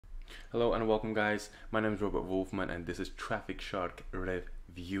Hello and welcome guys, my name is Robert Wolfman and this is TrafficShark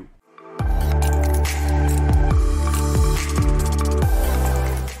Review.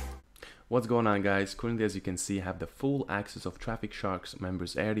 What's going on guys? Currently, as you can see, I have the full access of TrafficShark's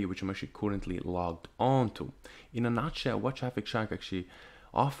members area, which I'm actually currently logged on to. In a nutshell, what TrafficShark actually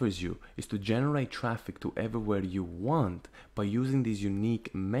offers you is to generate traffic to everywhere you want by using these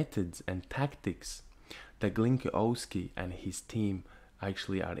unique methods and tactics that Glinke Oski and his team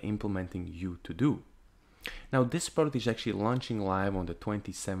actually are implementing you to do. Now this product is actually launching live on the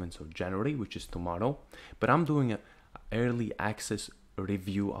 27th of January, which is tomorrow, but I'm doing an early access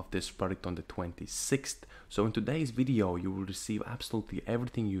review of this product on the 26th. So in today's video you will receive absolutely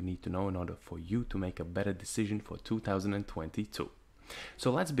everything you need to know in order for you to make a better decision for 2022.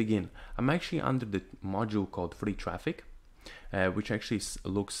 So let's begin. I'm actually under the module called free traffic, which actually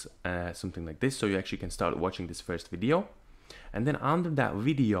looks something like this. So you actually can start watching this first video. And then under that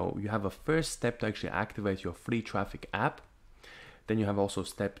video, you have a first step to actually activate your free traffic app. Then you have also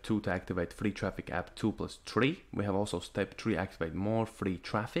step 2 to activate free traffic app 2+3. We have also step 3, activate more free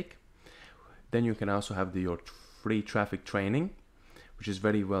traffic. Then you can also have your free traffic training, which is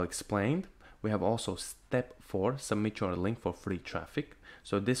very well explained. We have also step 4, submit your link for free traffic.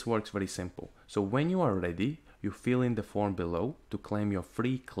 So this works very simple. So when you are ready, you fill in the form below to claim your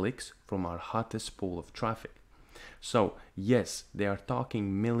free clicks from our hottest pool of traffic. So yes, they are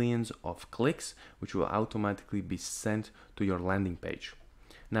talking millions of clicks, which will automatically be sent to your landing page.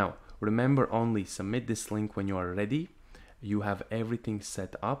 Now, remember, only submit this link when you are ready. You have everything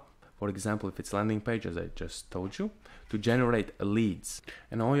set up. For example, if it's landing page, as I just told you, to generate leads.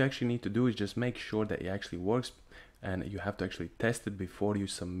 And all you actually need to do is just make sure that it actually works, and you have to actually test it before you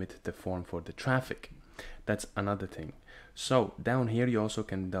submit the form for the traffic. That's another thing. So down here, you also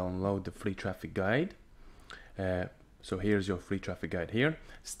can download the free traffic guide. So here's your free traffic guide here.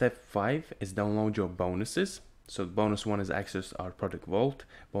 Step 5 is download your bonuses. So bonus 1 is access our product vault.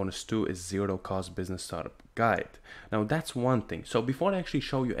 Bonus 2 is zero cost business startup guide. Now that's one thing. So before I actually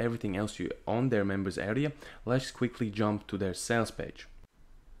show you everything else you on their members area, let's quickly jump to their sales page.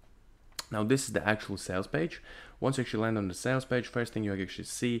 Now this is the actual sales page. Once you actually land on the sales page, first thing you actually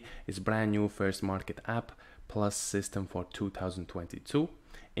see is brand new first market app plus system for 2022.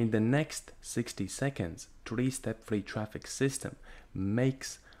 In the next 60 seconds, 3-step free traffic system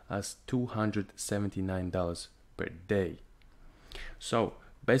makes us $279 per day. So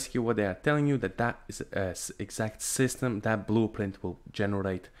basically what they are telling you that is an exact system, that blueprint will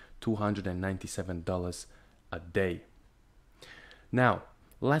generate $297 a day. Now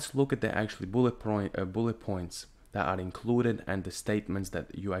let's look at the actually bullet points that are included and the statements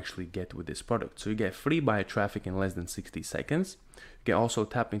that you actually get with this product. So you get free buyer traffic in less than 60 seconds. You can also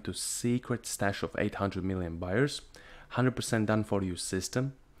tap into secret stash of 800 million buyers, 100% done for you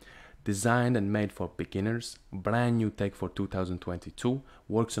system, designed and made for beginners, brand new tech for 2022,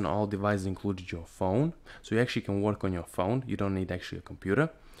 works on all devices including your phone. So you actually can work on your phone. You don't need actually a computer.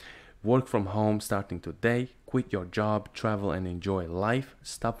 Work from home starting today, quit your job, travel and enjoy life,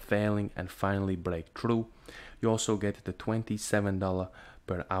 stop failing and finally break through. You also get the $27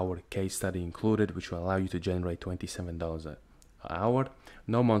 per hour case study included, which will allow you to generate $27 an hour,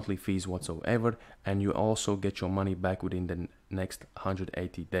 no monthly fees whatsoever, and you also get your money back within the next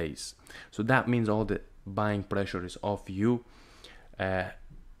 180 days. So that means all the buying pressure is off you, and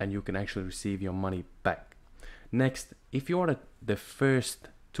you can actually receive your money back. Next, if you are the first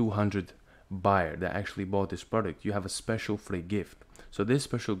 200 buyer that actually bought this product, you have a special free gift. So this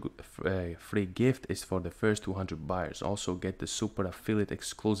special free gift is for the first 200 buyers. Also get the super affiliate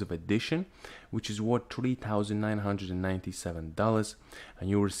exclusive edition, which is worth $3,997, and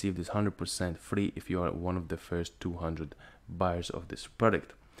you receive this 100% free if you are one of the first 200 buyers of this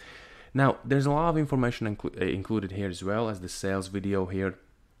product. Now there's a lot of information included here, as well as the sales video here.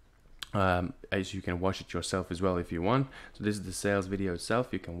 As you can watch it yourself as well if you want. So this is the sales video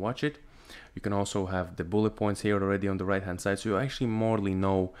itself, you can watch it. You can also have the bullet points here already on the right hand side, so you actually morely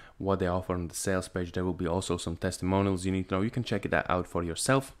know what they offer on the sales page. There will be also some testimonials you need to know. You can check that out for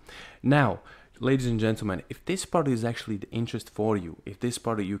yourself. Now ladies and gentlemen, if this product is actually the interest for you, if this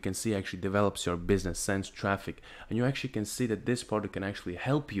product you can see actually develops your business, sends traffic, and you actually can see that this product can actually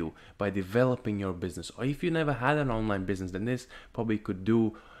help you by developing your business, or if you never had an online business, then this probably could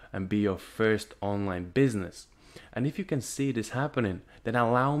do and be your first online business. And if you can see this happening, then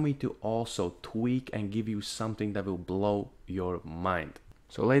allow me to also tweak and give you something that will blow your mind.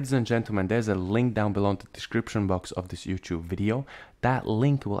 So ladies and gentlemen, there's a link down below in the description box of this YouTube video. That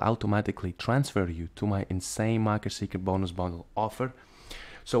link will automatically transfer you to my insane market secret bonus bundle offer.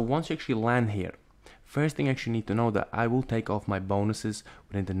 So once you actually land here, First thing you actually need to know that I will take off my bonuses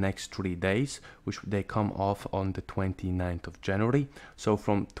within the next 3 days, which they come off on the 29th of January. So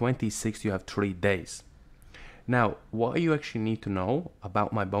from 26th you have 3 days. Now, what you actually need to know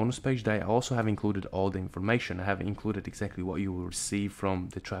about my bonus page, that I also have included all the information. I have included exactly what you will receive from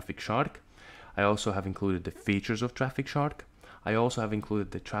the TrafficShark. I also have included the features of TrafficShark. I also have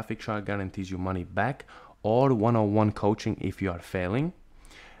included the TrafficShark guarantees you money back or one-on-one coaching if you are failing.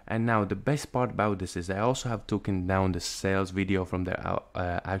 And now the best part about this is I also have taken down the sales video from the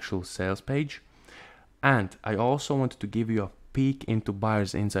actual sales page. And I also wanted to give you a peek into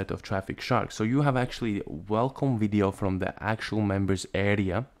buyer's insight of TrafficShark. So you have actually a welcome video from the actual members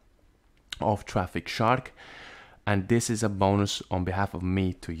area of TrafficShark. And this is a bonus on behalf of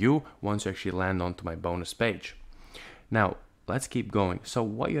me to you once you actually land onto my bonus page. Now, let's keep going. So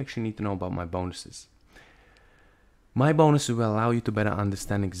what you actually need to know about my bonuses. My bonuses will allow you to better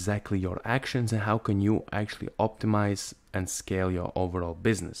understand exactly your actions and how can you actually optimize and scale your overall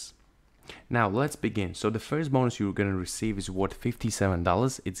business. Now let's begin. So the first bonus you're going to receive is worth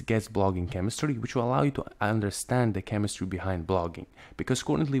 $57. It's Guest Blogging Chemistry, which will allow you to understand the chemistry behind blogging. Because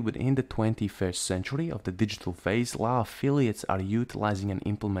currently within the 21st century of the digital phase, a lot of affiliates are utilizing and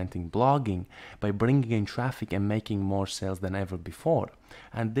implementing blogging by bringing in traffic and making more sales than ever before.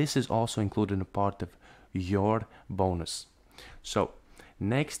 And this is also included in a part of your bonus. So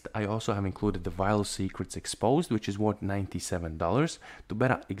next, I also have included the Viral Secrets Exposed, which is worth $97 to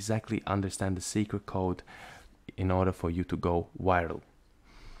better exactly understand the secret code in order for you to go viral.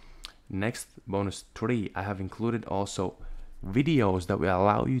 Next, bonus 3, I have included also videos that will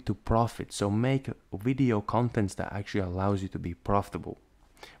allow you to profit. So make video contents that actually allows you to be profitable,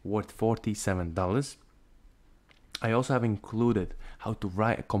 worth $47. I also have included how to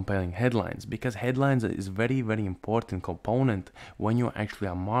write compelling headlines, because headlines is very, very important component when you actually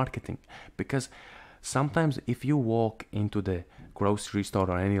are marketing. Because sometimes if you walk into the grocery store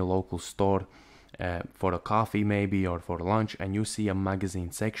or any local store for a coffee maybe or for lunch and you see a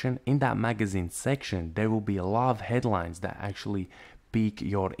magazine section, in that magazine section there will be a lot of headlines that actually pique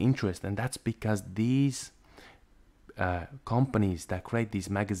your interest, and that's because these companies that create these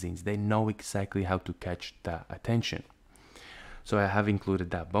magazines, they know exactly how to catch the attention. So I have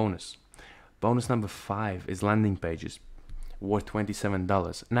included that bonus. Bonus number 5 is landing pages, worth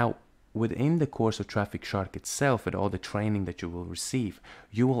 $27. Now, within the course of TrafficShark itself, with all the training that you will receive,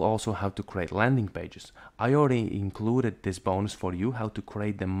 you will also have to create landing pages. I already included this bonus for you, how to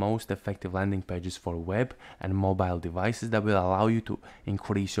create the most effective landing pages for web and mobile devices that will allow you to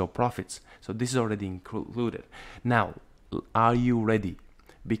increase your profits. So this is already included. Now, are you ready?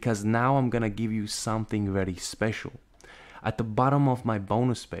 Because now I'm gonna give you something very special. At the bottom of my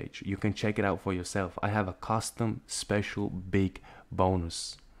bonus page, you can check it out for yourself. I have a custom special big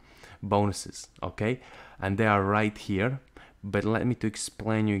bonuses, okay, and they are right here. But let me to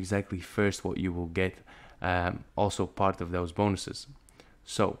explain you exactly first what you will get, also part of those bonuses.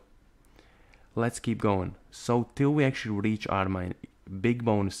 So let's keep going. So till we actually reach our big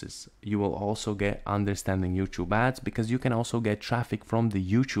bonuses, you will also get understanding YouTube ads, because you can also get traffic from the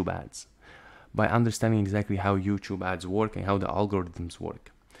YouTube ads by understanding exactly how YouTube ads work and how the algorithms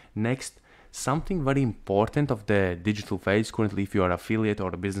work. Next, something very important of the digital phase currently, if you are an affiliate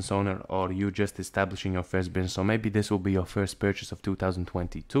or a business owner, or you just establishing your first business, so maybe this will be your first purchase of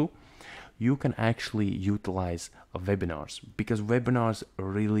 2022, you can actually utilize webinars, because webinars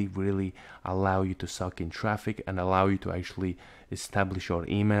really allow you to suck in traffic and allow you to actually establish your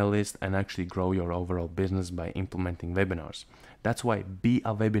email list and actually grow your overall business by implementing webinars. That's why Be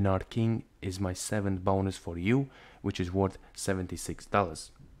a Webinar King is my 7th bonus for you, which is worth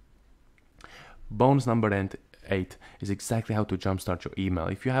 $76. Bonus number 8 is exactly how to jumpstart your email.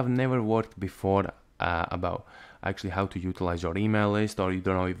 If you have never worked before about actually how to utilize your email list, or you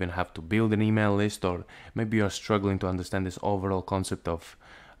don't even have to build an email list, or maybe you're struggling to understand this overall concept of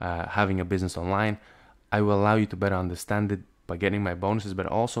having a business online, I will allow you to better understand it by getting my bonuses, but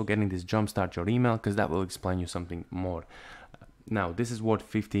also getting this jumpstart your email, because that will explain you something more. Now, this is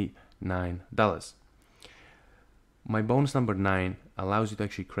worth $59. My bonus number 9 allows you to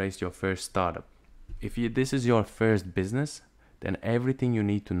actually create your first startup. If this is your first business, then everything you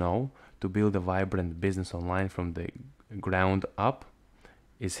need to know to build a vibrant business online from the ground up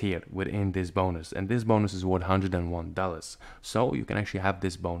is here within this bonus. And this bonus is worth $101. So you can actually have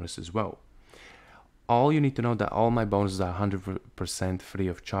this bonus as well. All you need to know that all my bonuses are 100% free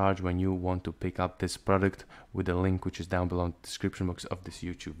of charge when you want to pick up this product with the link which is down below in the description box of this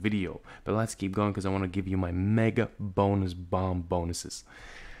YouTube video. But let's keep going, because I want to give you my mega bonus bomb bonuses.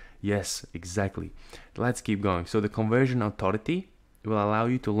 Yes, exactly. Let's keep going. So the conversion authority It will allow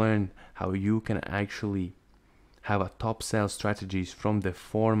you to learn how you can actually have a top sales strategies from the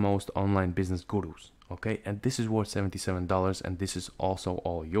foremost online business gurus. Okay, and this is worth $77, and this is also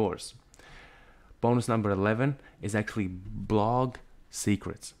all yours. Bonus number 11 is actually blog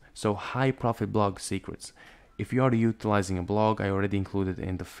secrets. So high profit blog secrets. If you are utilizing a blog, I already included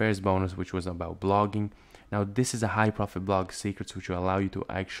in the first bonus, which was about blogging. Now this is a high profit blog secrets, which will allow you to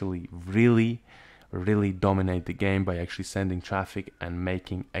actually really dominate the game by actually sending traffic and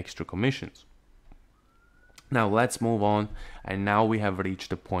making extra commissions. Now let's move on, and now we have reached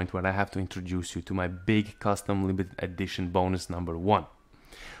the point where I have to introduce you to my big custom limited edition bonus number 1.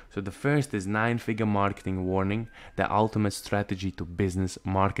 So the first is 9-figure marketing warning, the ultimate strategy to business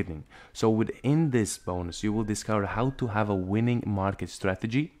marketing. So within this bonus, you will discover how to have a winning market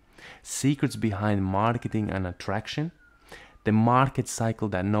strategy, secrets behind marketing and attraction, the market cycle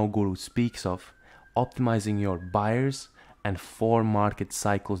that no guru speaks of, optimizing your buyers, and 4 market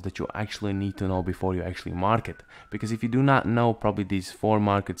cycles that you actually need to know before you actually market. Because if you do not know probably these 4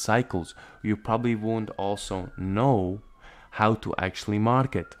 market cycles, you probably won't also know how to actually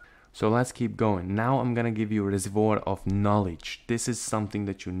market. So let's keep going. Now I'm gonna give you a reservoir of knowledge. This is something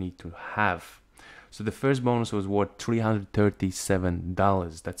that you need to have. So the first bonus was worth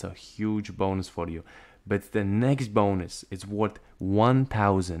 $337. That's a huge bonus for you. But the next bonus is worth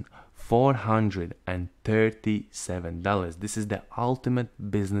 $1,437. This is the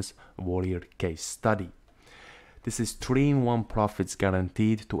ultimate business warrior case study. This is 3-in-1 profits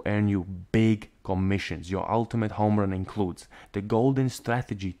guaranteed to earn you big commissions. Your ultimate home run includes the golden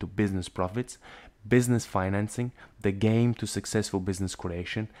strategy to business profits, business financing, the game to successful business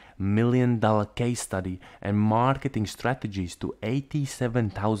creation, $1 million case study, and marketing strategies to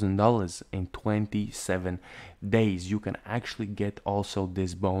 $87,000 in 27 days. You can actually get also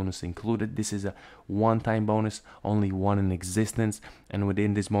this bonus included. This is a one-time bonus, only one in existence, and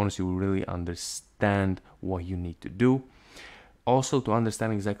within this bonus you will really understand what you need to do. Also, to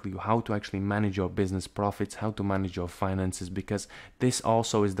understand exactly how to actually manage your business profits, how to manage your finances, because this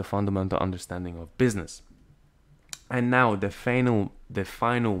also is the fundamental understanding of business. And now the final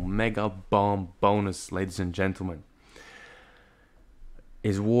mega bomb bonus, ladies and gentlemen,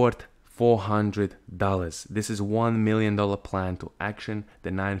 is worth $400. This is $1 million plan to action, the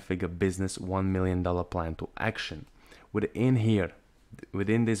 9-figure business $1 million plan to action.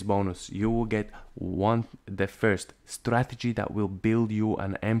 Within this bonus, you will get the first strategy that will build you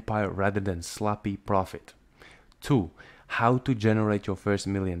an empire rather than sloppy profit. 2, how to generate your first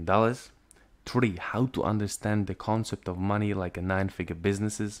 $1 million. 3, how to understand the concept of money like a 9-figure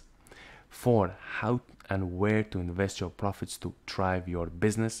businesses. 4, how and where to invest your profits to drive your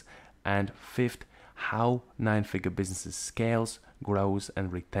business. And 5th, how 9-figure businesses scales, grows,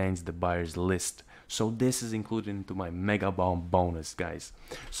 and retains the buyer's list. So this is included into my mega bomb bonus, guys.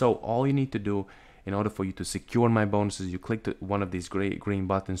 So all you need to do in order for you to secure my bonuses, you click to one of these green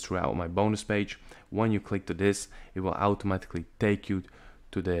buttons throughout my bonus page. When you click to this, it will automatically take you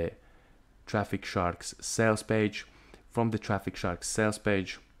to the TrafficShark's sales page. From the TrafficShark sales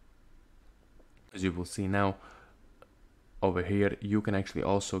page, as you will see now over here, you can actually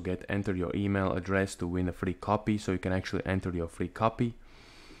also enter your email address to win a free copy. So you can actually enter your free copy,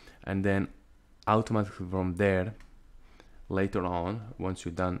 and then automatically from there, later on, once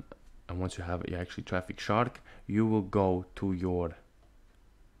you're done and once you have actually TrafficShark, you will go to your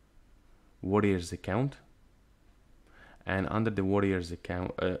Warriors account, and under the Warriors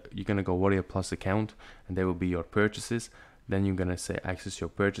account, you're gonna go Warrior Plus account, and there will be your purchases. Then you're gonna say access your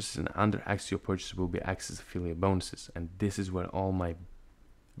purchases, and under access your purchases will be access affiliate bonuses, and this is where all my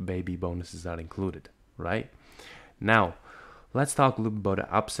baby bonuses are included. Right now, let's talk a little bit about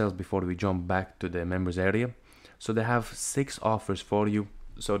the upsells before we jump back to the members area. So they have 6 offers for you.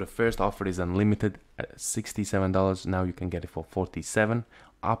 So the first offer is unlimited at $67. Now you can get it for $47.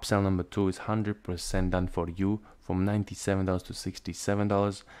 Upsell number 2 is 100% done for you from $97 to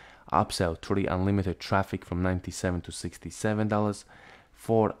 $67. Upsell 3, unlimited traffic from $97 to $67.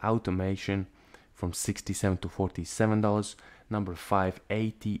 4, automation from $67 to $47. Number 5,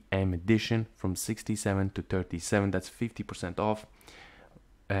 ATM edition from $67 to $37. That's 50% off.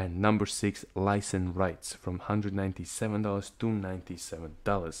 And number 6, license rights from $197 to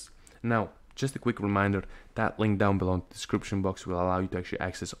 $97. Now, just a quick reminder, that link down below in the description box will allow you to actually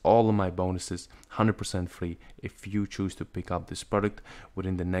access all of my bonuses 100% free if you choose to pick up this product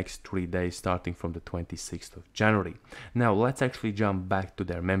within the next 3 days, starting from the 26th of January. Now, let's actually jump back to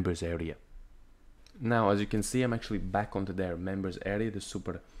their members area. Now, as you can see, I'm actually back onto their members area, the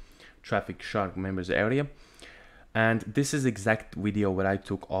Super TrafficShark members area. And this is exact video where I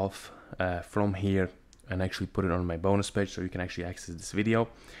took off from here and actually put it on my bonus page so you can actually access this video.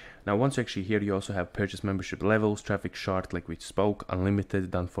 Now once you're actually here, you also have purchase membership levels, TrafficShark like we spoke, unlimited,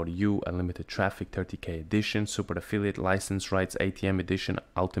 done for you, unlimited traffic, 30k edition, super affiliate, license rights, ATM edition,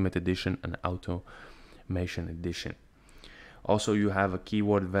 ultimate edition, and automation edition. Also you have a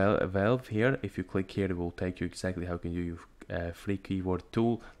keyword valve here. If you click here, it will take you exactly how can you use free keyword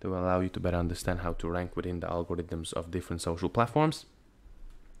tool that will allow you to better understand how to rank within the algorithms of different social platforms.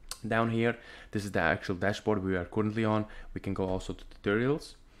 Down here, this is the actual dashboard we are currently on. We can go also to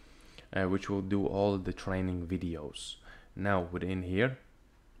tutorials, which will do all the training videos. Now within here,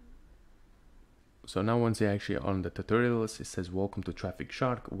 so now once you're actually on the tutorials, it says welcome to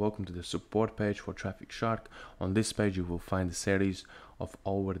TrafficShark, welcome to the support page for TrafficShark. On this page you will find a series of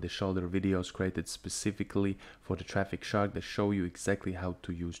over the shoulder videos created specifically for the TrafficShark that show you exactly how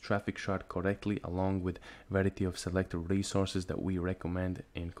to use TrafficShark correctly, along with variety of selected resources that we recommend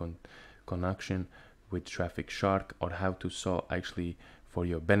in connection with TrafficShark, or how to actually for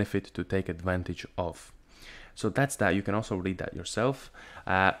your benefit to take advantage of. So that's that. You can also read that yourself.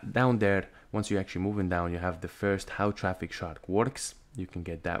 Down there, once you're actually moving down, you have the first how TrafficShark works. You can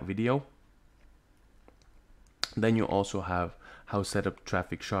get that video. Then you also have how set up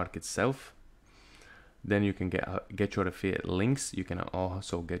TrafficShark itself. Then you can get your affiliate links. You can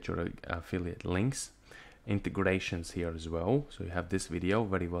also get your affiliate links. Integrations here as well. So you have this video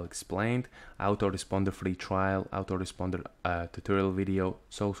very well explained, autoresponder free trial, autoresponder tutorial video,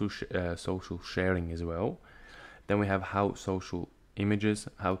 social sharing as well. Then we have how social images,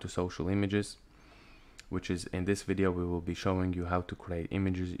 how to social images, which is in this video we will be showing you how to create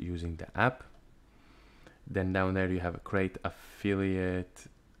images using the app. Then down there you have create affiliate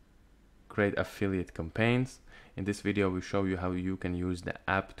campaigns. In this video we show you how you can use the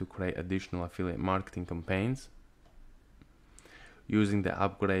app to create additional affiliate marketing campaigns. Using the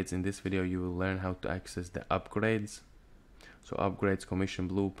upgrades, in this video you will learn how to access the upgrades. So upgrades, commission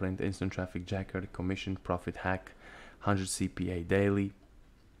blueprint, instant traffic jacker, commission profit hack, 100 CPA daily.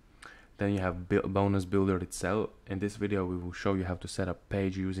 Then you have bonus builder itself. In this video we will show you how to set up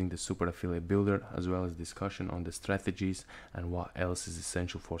page using the super affiliate builder, as well as discussion on the strategies and what else is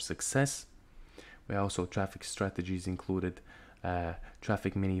essential for success. We also traffic strategies included,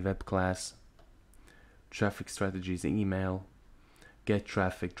 traffic mini web class, traffic strategies email, get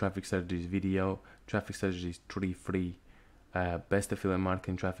traffic, traffic strategies video, traffic strategies 3 free, best affiliate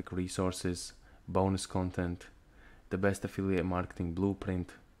marketing traffic resources, bonus content, the best affiliate marketing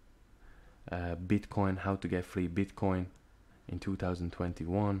blueprint, Bitcoin, how to get free Bitcoin in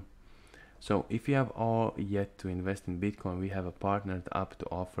 2021. So if you have all yet to invest in Bitcoin, we have a partnered app to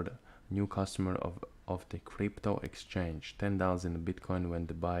offer the new customer of the crypto exchange $10 in Bitcoin when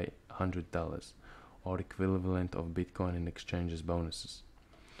they buy $100, or equivalent of Bitcoin in exchanges bonuses.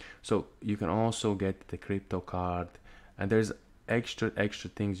 So you can also get the crypto card, and there's extra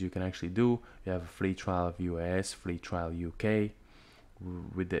things you can actually do. You have a free trial of US, free trial UK,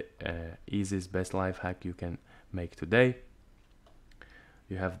 with the easiest best life hack you can make today.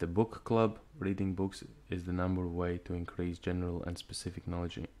 You have the book club. Reading books is the number way to increase general and specific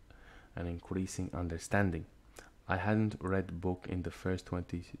knowledge and increasing understanding. I hadn't read a book in the first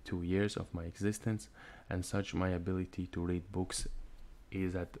 22 years of my existence, and such my ability to read books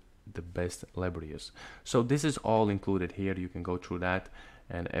is at the best laborious. So this is all included here. You can go through that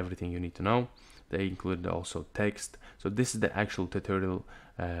and everything you need to know. They included also text. So this is the actual tutorial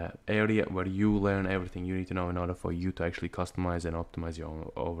area where you learn everything you need to know in order for you to actually customize and optimize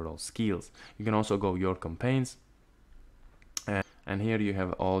your overall skills. You can also go your campaigns, and here you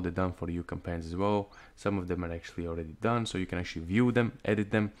have all the done for you campaigns as well. Some of them are actually already done, so you can actually view them,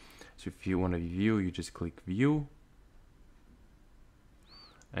 edit them. So if you want to view, you just click view,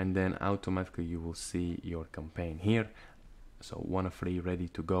 and then automatically you will see your campaign here. So want a free ready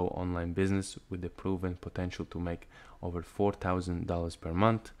to go online business with the proven potential to make over $4,000 per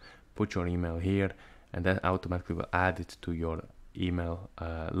month. Put your email here, and that automatically will add it to your email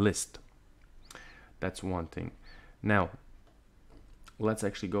list. That's one thing. Now let's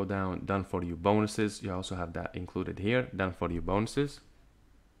actually go down, done for you bonuses. You also have that included here, done for you bonuses.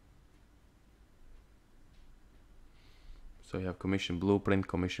 So you have commission blueprint,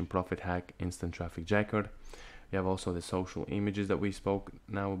 commission profit hack, instant traffic jacker. You have also the social images that we spoke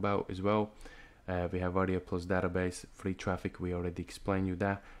now about as well. We have Audio Plus database, free traffic, we already explained you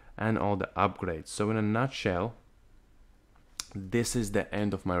that, and all the upgrades. So in a nutshell, this is the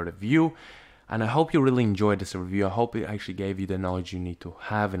end of my review, and I hope you really enjoyed this review. I hope it actually gave you the knowledge you need to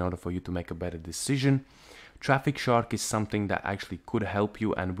have in order for you to make a better decision. TrafficShark is something that actually could help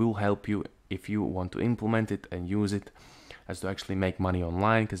you and will help you if you want to implement it and use it. as to actually make money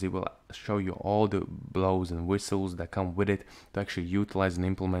online, because it will show you all the blows and whistles that come with it to actually utilize and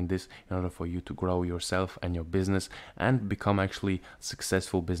implement this in order for you to grow yourself and your business and become actually a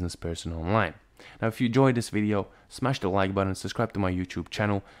successful business person online. Now, if you enjoyed this video, smash the like button, subscribe to my YouTube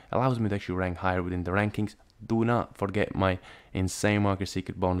channel, allows me to actually rank higher within the rankings. Do not forget my insane market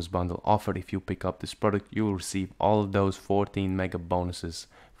secret bonus bundle offer. If you pick up this product, you will receive all of those 14 mega bonuses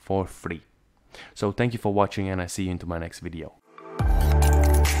for free. So thank you for watching, and I see you into my next video.